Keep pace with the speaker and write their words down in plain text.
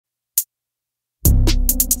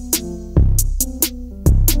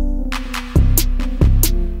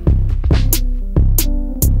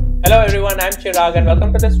Hello everyone, I'm Chirag and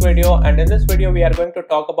welcome to this video, and in this video we are going to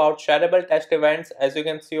talk about shareable test events as you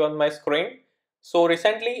can see on my screen. So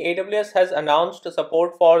recently AWS has announced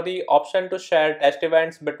support for the option to share test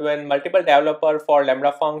events between multiple developers for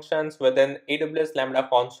Lambda functions within AWS Lambda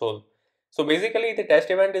console. So basically the test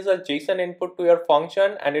event is a JSON input to your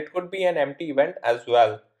function and it could be an empty event as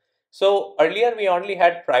well. So earlier we only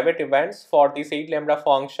had private events for the sage Lambda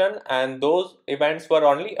function and those events were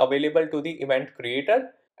only available to the event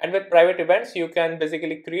creator. And with private events, you can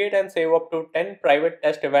basically create and save up to 10 private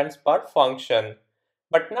test events per function.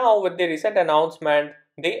 But now with the recent announcement,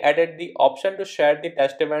 they added the option to share the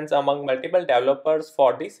test events among multiple developers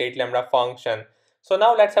for the Sage Lambda function. So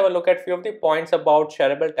now let's have a look at few of the points about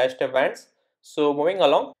shareable test events. So moving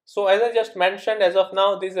along. So as I just mentioned, as of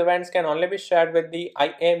now, these events can only be shared with the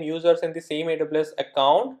IAM users in the same AWS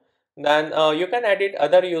account. Then you can edit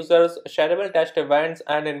other users shareable test events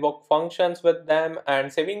and invoke functions with them,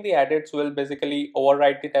 and saving the edits will basically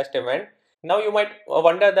override the test event. Now you might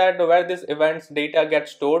wonder that where this events data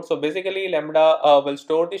gets stored. So basically Lambda will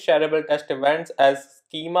store the shareable test events as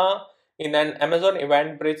schema in an Amazon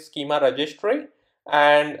Event Bridge schema registry,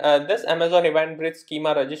 and this Amazon Event Bridge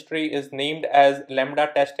schema registry is named as Lambda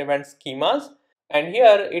test event schemas. And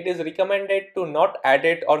here it is recommended to not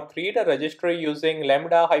edit or create a registry using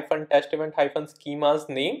lambda-test event-schemas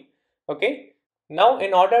name. Okay. Now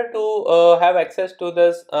in order to have access to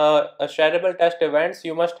this shareable test events,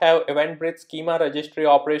 you must have event bridge schema registry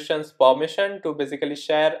operations permission to basically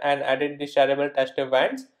share and edit the shareable test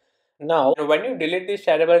events. Now when you delete the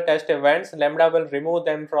shareable test events, Lambda will remove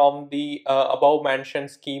them from the above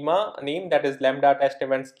mentioned schema name, that is Lambda test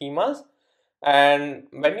event schemas. And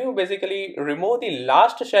when you basically remove the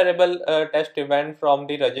last shareable test event from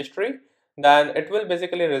the registry, then it will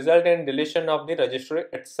basically result in deletion of the registry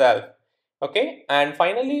itself. Okay, and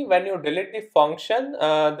finally when you delete the function,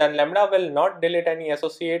 then Lambda will not delete any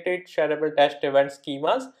associated shareable test event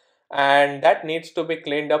schemas, and that needs to be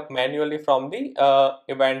cleaned up manually from the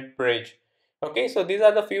event bridge. Okay, so these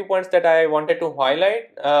are the few points that I wanted to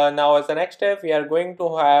highlight. Now as the next step, we are going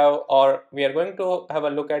to have a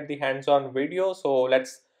look at the hands-on video. So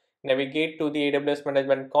let's navigate to the AWS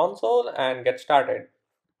Management Console and get started.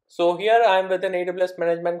 So here I am within AWS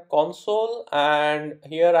Management Console, and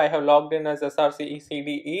here I have logged in as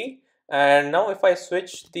srce/cde. And now if I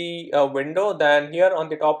switch the window, then here on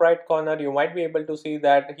the top right corner you might be able to see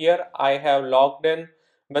that here I have logged in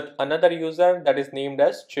with another user that is named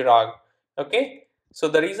as Chirag. Okay, so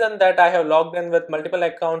the reason that I have logged in with multiple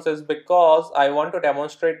accounts is because I want to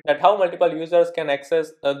demonstrate that how multiple users can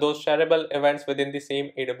access those shareable events within the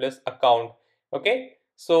same AWS account. Okay,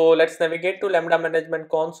 so let's navigate to Lambda Management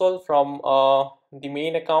Console from the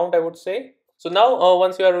main account, I would say. So now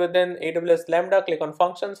once you are within AWS Lambda, click on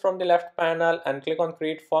Functions from the left panel and click on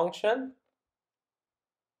Create Function.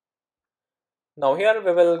 Now here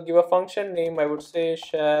we will give a function name, I would say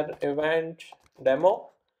Share Event Demo.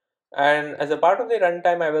 And as a part of the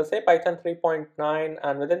runtime, I will say Python 3.9,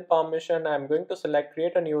 and within permission, I'm going to select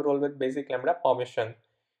create a new role with basic Lambda permission.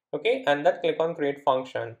 Okay, and then click on create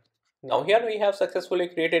function. Now here we have successfully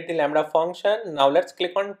created the Lambda function. Now let's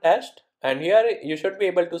click on test, and here you should be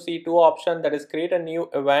able to see two options, that is create a new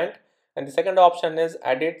event, and the second option is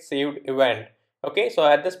edit saved event. Okay, so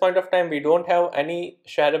at this point of time we don't have any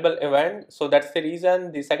shareable event, so that's the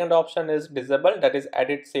reason the second option is disabled, that is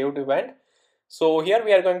edit saved event. So here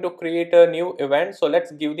we are going to create a new event. So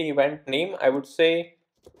let's give the event name. I would say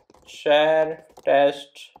share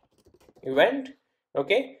test event.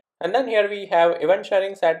 Okay, and then here we have event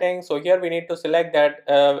sharing settings. So here we need to select that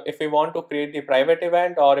if we want to create the private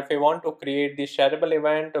event or if we want to create the shareable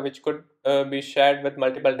event, which could be shared with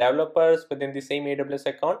multiple developers within the same AWS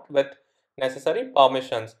account with necessary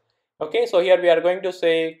permissions. Okay, so here we are going to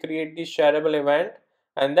say create the shareable event.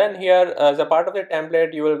 And then here as a part of the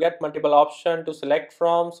template you will get multiple options to select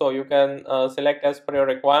from, so you can select as per your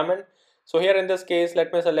requirement. So here in this case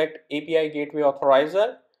let me select API Gateway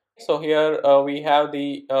Authorizer. So here we have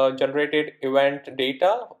the generated event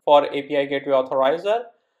data for API Gateway Authorizer,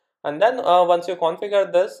 and then once you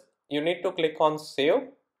configure this you need to click on save.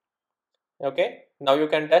 Okay, now you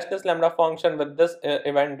can test this Lambda function with this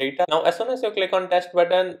event data. Now as soon as you click on test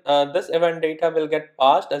button, this event data will get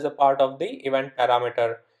passed as a part of the event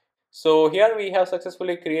parameter. So here we have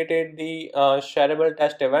successfully created the shareable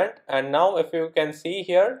test event, and now if you can see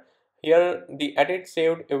here the edit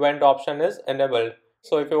saved event option is enabled.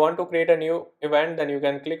 So if you want to create a new event, then you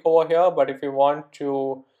can click over here, but if you want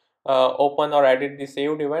to open or edit the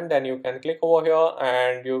saved event, then you can click over here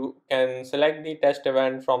and you can select the test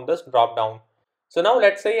event from this drop down. So now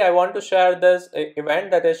let's say I want to share this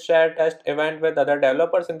event, that is share test event, with other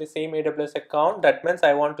developers in the same AWS account. That means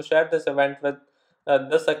I want to share this event with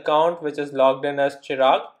this account which is logged in as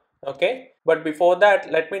Chirag. Okay, but before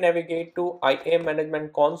that, let me navigate to IAM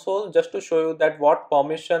management console just to show you that what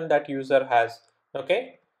permission that user has.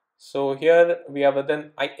 Okay, so here we are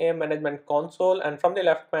within IAM management console, and from the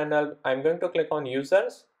left panel I'm going to click on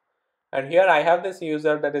users, and here I have this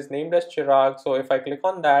user that is named as Chirag. So if I click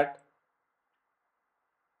on that,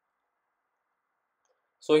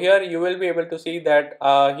 so here you will be able to see that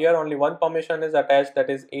here only one permission is attached, that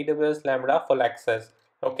is AWS Lambda full access.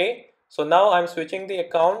 Okay, so now I'm switching the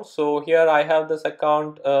account. So here I have this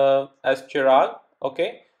account as Chirag.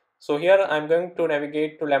 Okay, so here I'm going to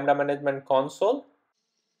navigate to Lambda management console.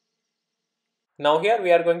 Now here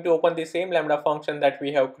we are going to open the same Lambda function that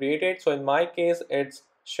we have created. So in my case it's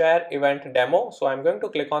share event demo. So I'm going to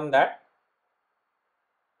click on that,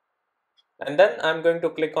 and then I'm going to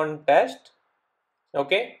click on test.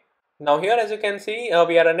 Okay, now here as you can see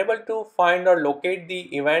we are unable to find or locate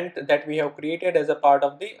the event that we have created as a part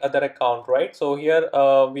of the other account, right? So here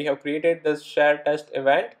we have created this share test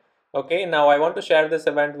event. Okay, now I want to share this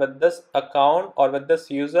event with this account or with this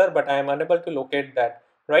user, but I am unable to locate that,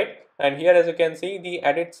 right? And here as you can see the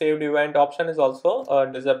edit saved event option is also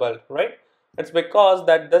disabled, right? It's because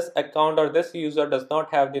that this account or this user does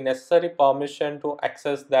not have the necessary permission to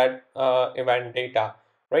access that event data,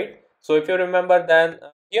 right? So if you remember, then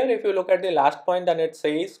here if you look at the last point, then it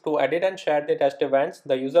says to edit and share the test events,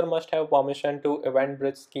 the user must have permission to event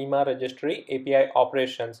bridge schema registry API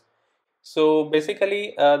operations. So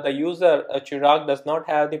basically the user Chirag does not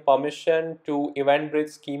have the permission to event bridge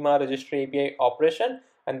schema registry API operation,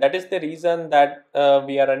 and that is the reason that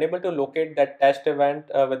we are unable to locate that test event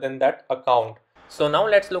within that account. So now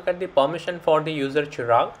let's look at the permission for the user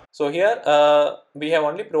Chirag. So here we have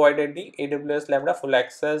only provided the AWS Lambda full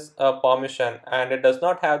access permission, and it does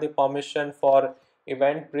not have the permission for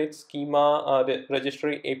event bridge schema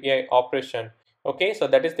registry API operation. Okay, so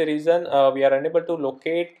that is the reason we are unable to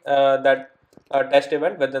locate that test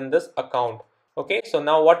event within this account. Okay, so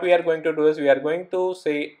now what we are going to do is we are going to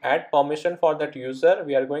say add permission for that user.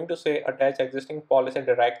 We are going to say attach existing policy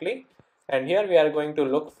directly, and here we are going to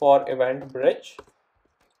look for event bridge,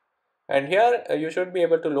 and here you should be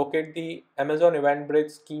able to locate the Amazon event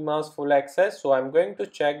bridge schemas full access. So I'm going to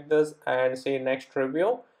check this and say next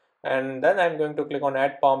review, and then I'm going to click on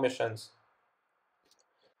add permissions.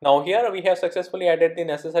 Now here we have successfully added the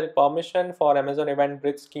necessary permission for Amazon event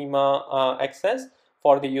bridge schema access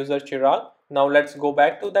for the user Chirag. Now let's go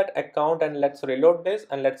back to that account and let's reload this,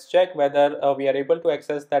 and let's check whether we are able to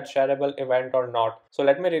access that shareable event or not. So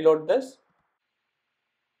let me reload this.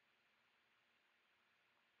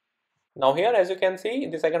 Now here as you can see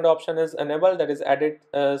the second option is enabled, that is edit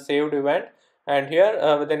saved event, and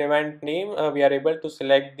here with an event name we are able to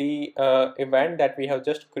select the event that we have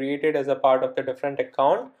just created as a part of the different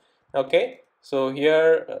account. Okay, so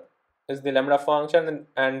here is the Lambda function,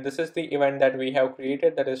 and this is the event that we have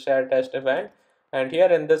created, that is share test event, and here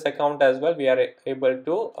in this account as well we are able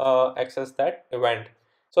to access that event.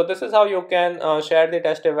 So this is how you can share the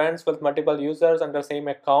test events with multiple users under same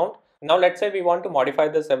account. Now let's say we want to modify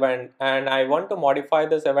this event, and I want to modify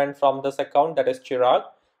this event from this account, that is Chirag.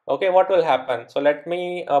 Okay, what will happen? So let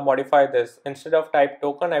me modify this. Instead of type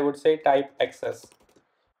token, I would say type access.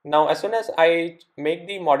 Now as soon as I make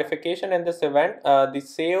the modification in this event, the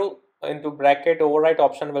save into bracket override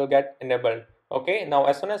option will get enabled. Okay, now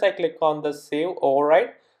as soon as I click on the save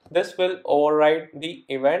override, this will override the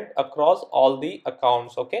event across all the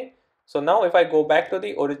accounts. Okay, so now if I go back to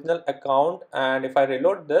the original account and if I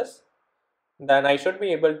reload this, then I should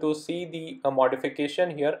be able to see the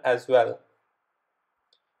modification here as well.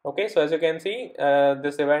 Okay, so as you can see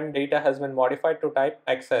this event data has been modified to type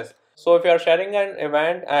access. So if you are sharing an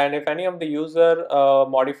event and if any of the user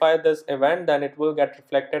modify this event, then it will get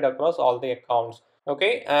reflected across all the accounts.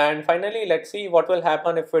 Okay, and finally let's see what will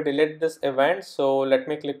happen if we delete this event. So let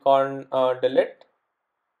me click on delete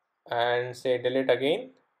and say delete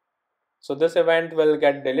again. So this event will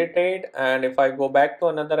get deleted, and if I go back to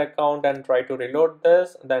another account and try to reload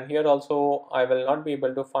this, then here also I will not be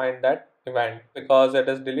able to find that event because it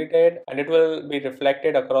is deleted and it will be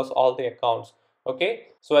reflected across all the accounts. Okay,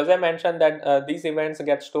 so as I mentioned that these events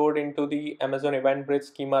get stored into the Amazon event bridge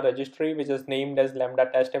schema registry, which is named as Lambda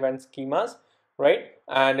test event schemas, right?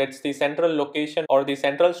 And it's the central location or the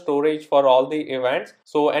central storage for all the events.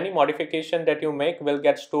 So any modification that you make will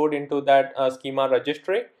get stored into that schema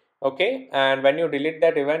registry. Okay, and when you delete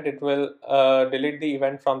that event, it will delete the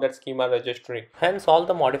event from that schema registry. Hence, all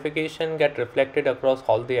the modification get reflected across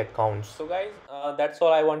all the accounts. So guys, that's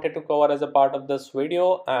all I wanted to cover as a part of this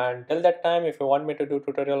video. And till that time, if you want me to do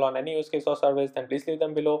tutorial on any use case or service, then please leave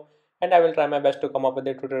them below. And I will try my best to come up with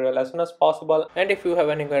a tutorial as soon as possible. And if you have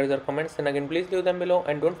any queries or comments, then again please leave them below.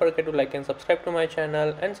 And don't forget to like and subscribe to my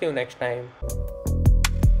channel. And see you next time.